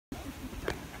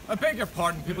I beg your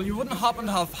pardon, people, you wouldn't happen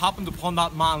to have happened upon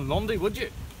that man Lundy, would you?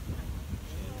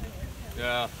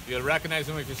 Yeah, you'll recognise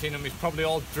him if you've seen him. He's probably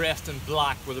all dressed in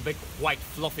black with a big white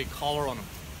fluffy collar on him.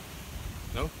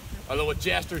 No? Although a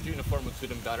jester's uniform would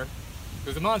suit him better.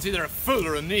 Because the man's either a fool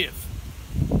or a knave.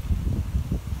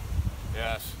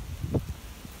 Yes.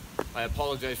 I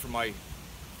apologise for my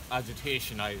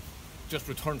agitation. I've just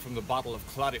returned from the Battle of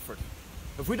Claddyford.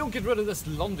 If we don't get rid of this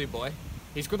Lundy boy,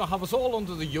 he's going to have us all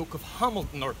under the yoke of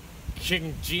Hamilton or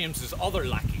King James's other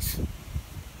lackeys.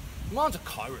 The man's a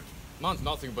coward. The man's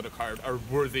nothing but a coward, our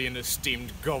worthy and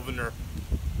esteemed Governor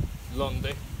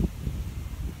Lundy.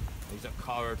 He's a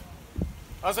coward.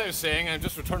 As I was saying, I've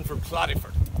just returned from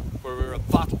Claddyford, where we were at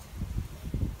battle.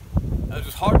 It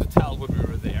was hard to tell when we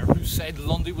were there whose side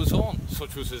Lundy was on,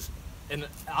 such was his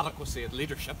inadequacy at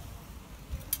leadership.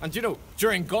 And you know,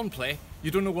 during gunplay,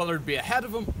 you don't know whether to be ahead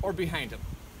of him or behind him,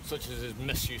 such as his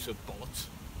misuse of bullets.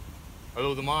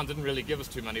 Although the man didn't really give us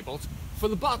too many bullets. For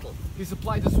the battle, he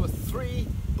supplied us with 3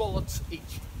 bullets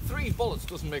each. 3 bullets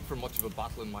doesn't make for much of a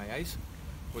battle in my eyes,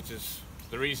 which is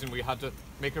the reason we had to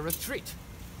make a retreat.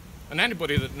 And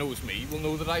anybody that knows me will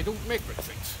know that I don't make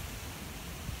retreats.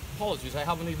 Apologies, I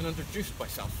haven't even introduced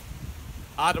myself.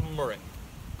 Adam Murray.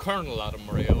 Colonel Adam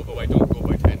Murray, although I don't go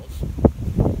by titles.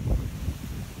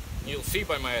 You'll see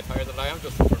by my attire that I am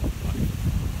just returned from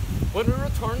Claddyford. When we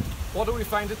returned, what do we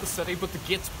find at the city but the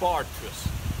gates barred to us?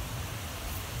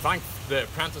 Thank the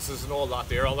apprentices and all that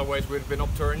there, otherwise we'd have been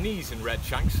up to our knees in red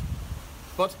shanks.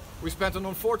 But we spent an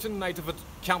unfortunate night of it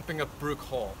camping at Brook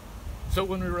Hall. So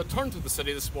when we returned to the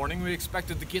city this morning, we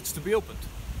expected the gates to be opened.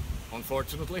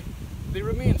 Unfortunately, they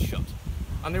remained shut.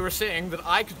 And they were saying that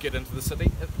I could get into the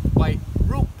city by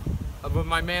rope, and with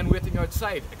my men waiting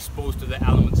outside, exposed to the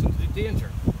elements and the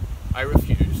danger. I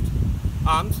refused,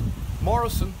 and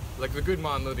Morrison, like the good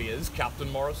man that he is, Captain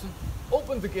Morrison,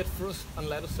 opened the gate for us and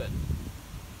let us in.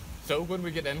 So when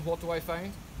we get in, what do I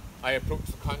find? I approach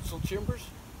the council chambers,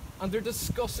 and they're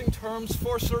discussing terms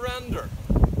for surrender.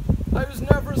 I was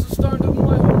never as astounded in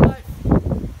my whole life.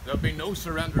 There'll be no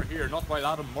surrender here, not while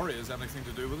Adam Murray has anything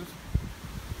to do with it.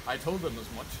 I told them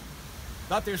as much.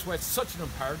 That there's why it's such an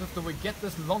imperative that we get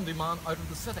this Lundy man out of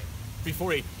the city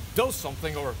before he does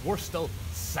something, or worse still,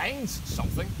 signs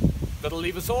something that'll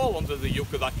leave us all under the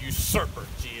yoke of that usurper,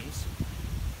 James.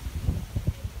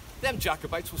 Them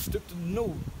Jacobites will stoop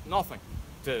to nothing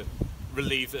to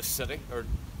relieve this city, or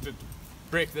to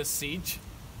break this siege.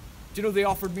 Do you know they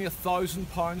offered me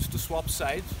 £1,000 to swap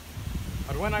sides?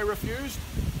 And when I refused,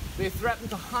 they threatened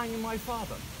to hang my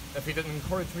father if he didn't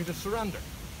encourage me to surrender.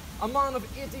 A man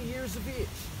of 80 years of age.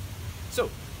 So,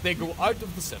 they go out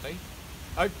of the city,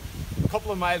 out a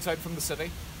couple of miles out from the city,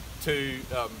 to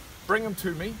bring him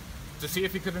to me, to see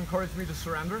if he could encourage me to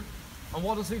surrender. And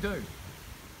what does he do?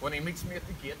 When he meets me at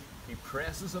the gate, he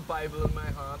presses a Bible in my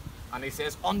hand, and he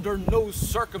says, under no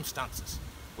circumstances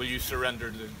will you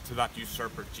surrender to that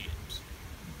usurper, James.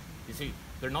 You see,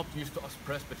 they're not used to us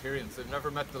Presbyterians. They've never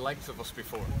met the likes of us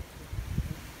before.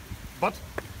 But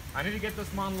I need to get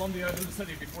this man Lundy out of the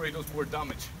city before he does more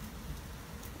damage.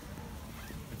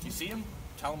 If you see him,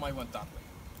 tell him I went that way.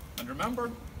 And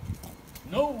remember,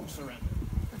 no surrender.